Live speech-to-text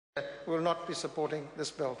we will not be supporting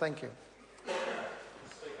this bill. Thank you.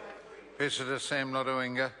 Visitor Sam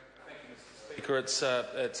Lotu-Iiga. Speaker, it's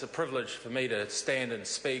a privilege for me to stand and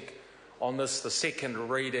speak on this, the second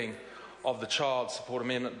reading of the Child Support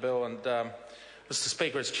Amendment Bill. And Mr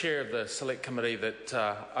Speaker, as Chair of the Select Committee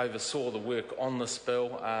that oversaw the work on this bill,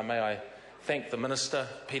 may I thank the Minister,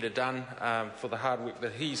 Peter Dunn, for the hard work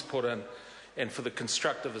that he's put in and for the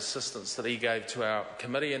constructive assistance that he gave to our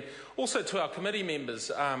committee and also to our committee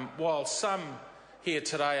members. While some here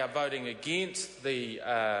today are voting against the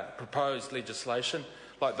proposed legislation,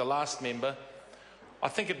 like the last member, I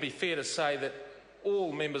think it'd be fair to say that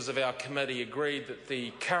all members of our committee agreed that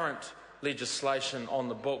the current legislation on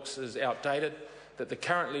the books is outdated, that the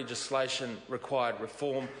current legislation required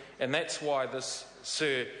reform, and that's why this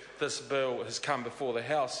bill has come before the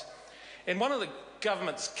House. And one of the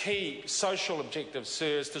government's key social objectives,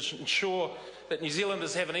 sir, is to ensure that New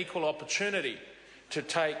Zealanders have an equal opportunity to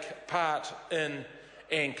take part in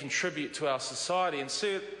and contribute to our society. And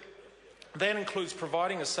sir, that includes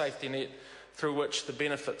providing a safety net through which the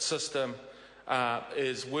benefit system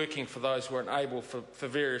is working for those who are unable for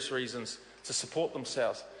various reasons to support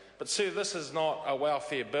themselves. But sir, this is not a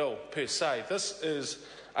welfare bill per se. This is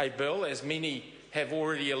a bill, as many have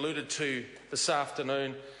already alluded to this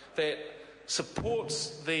afternoon, that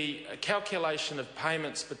supports the calculation of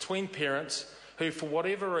payments between parents who, for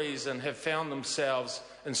whatever reason, have found themselves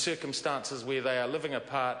in circumstances where they are living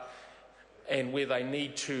apart and where they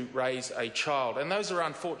need to raise a child. And those are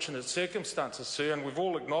unfortunate circumstances, sir, and we've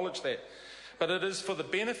all acknowledged that. But it is for the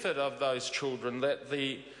benefit of those children that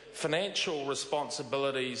the financial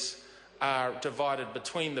responsibilities are divided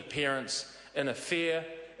between the parents in a fair,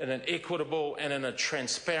 in an equitable and in a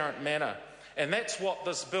transparent manner. And that's what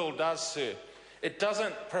this bill does, sir. It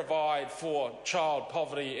doesn't provide for child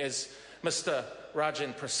poverty, as Mr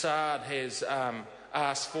Rajan Prasad has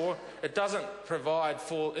asked for. It doesn't provide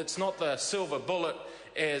for, it's not the silver bullet,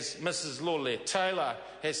 as Mrs Lawler Taylor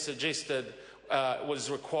has suggested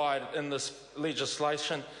was required in this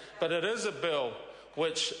legislation, but it is a bill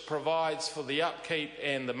which provides for the upkeep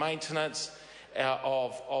and the maintenance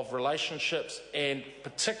of relationships, and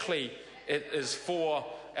particularly it is for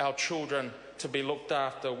our children to be looked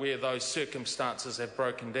after where those circumstances have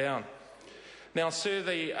broken down. Now, sir,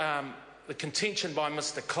 the contention by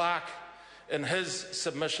Mr Clark in his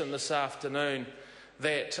submission this afternoon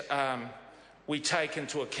that we take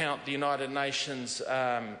into account the United Nations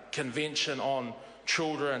Convention on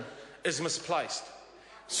Children is misplaced.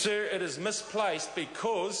 Sir, it is misplaced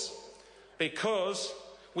because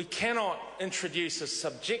we cannot introduce a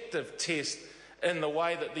subjective test in the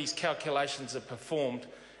way that these calculations are performed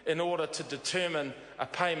in order to determine a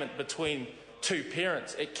payment between two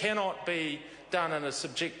parents. It cannot be done in a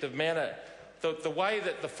subjective manner. The way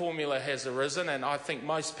that the formula has arisen, and I think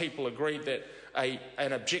most people agree that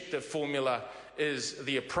an objective formula is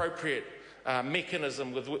the appropriate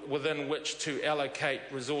mechanism within which to allocate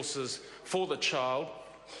resources for the child.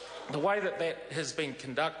 The way that has been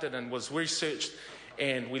conducted and was researched,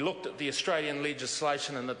 and we looked at the Australian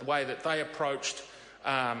legislation and the way that they approached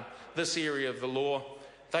this area of the law,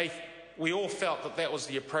 we all felt that was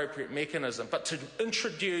the appropriate mechanism. But to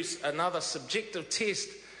introduce another subjective test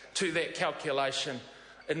to that calculation,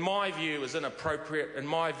 in my view, is inappropriate. In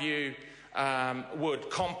my view, would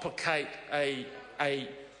complicate a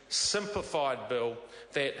simplified bill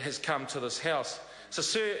that has come to this House. So,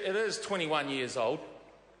 sir, it is 21 years old,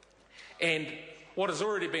 and what has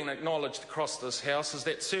already been acknowledged across this House is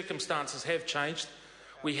that circumstances have changed.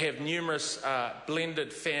 We have numerous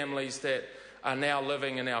blended families that are now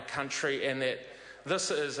living in our country, and that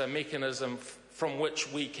this is a mechanism from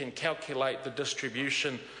which we can calculate the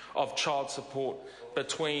distribution of child support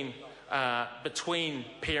between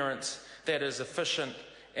parents that is efficient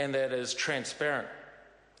and that is transparent.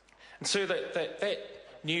 And so the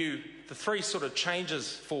three sort of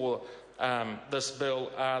changes for this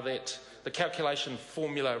bill are that the calculation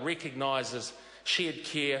formula recognises shared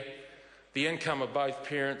care, the income of both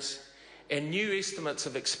parents, and new estimates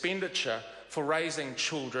of expenditure for raising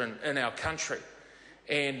children in our country.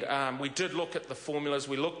 And we did look at the formulas.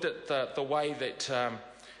 We looked at the way that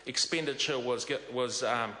expenditure was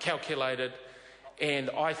calculated, and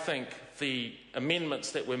I think the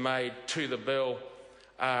amendments that were made to the bill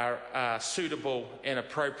are suitable and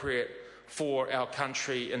appropriate for our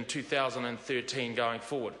country in 2013 going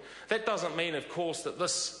forward. That doesn't mean, of course, that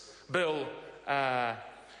this bill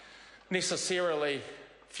necessarily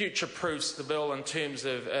future-proofs the bill in terms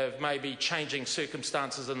of maybe changing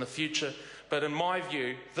circumstances in the future, but in my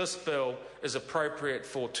view, this bill is appropriate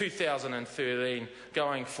for 2013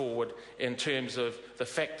 going forward in terms of the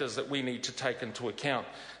factors that we need to take into account.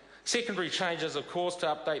 Secondary changes, of course, to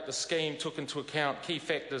update the scheme took into account key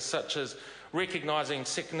factors such as recognising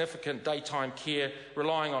significant daytime care,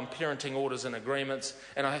 relying on parenting orders and agreements.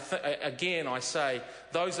 And again, I say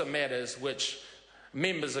those are matters which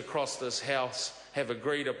members across this House have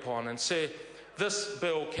agreed upon. And sir, this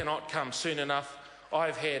bill cannot come soon enough.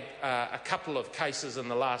 I've had a couple of cases in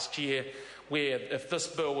the last year where if this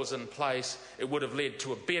bill was in place, it would have led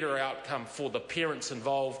to a better outcome for the parents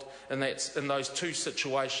involved, and that's in those two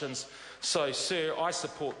situations. So, sir, I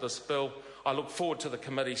support this bill. I look forward to the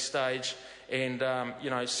committee stage, and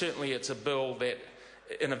certainly it's a bill that,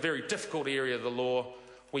 in a very difficult area of the law,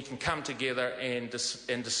 we can come together and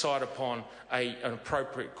decide upon an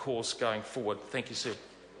appropriate course going forward. Thank you, sir.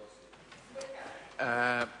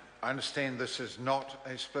 I understand this is not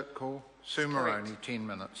a split call. Sue Moroney, 10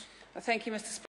 minutes. Thank you, Mr. Speaker.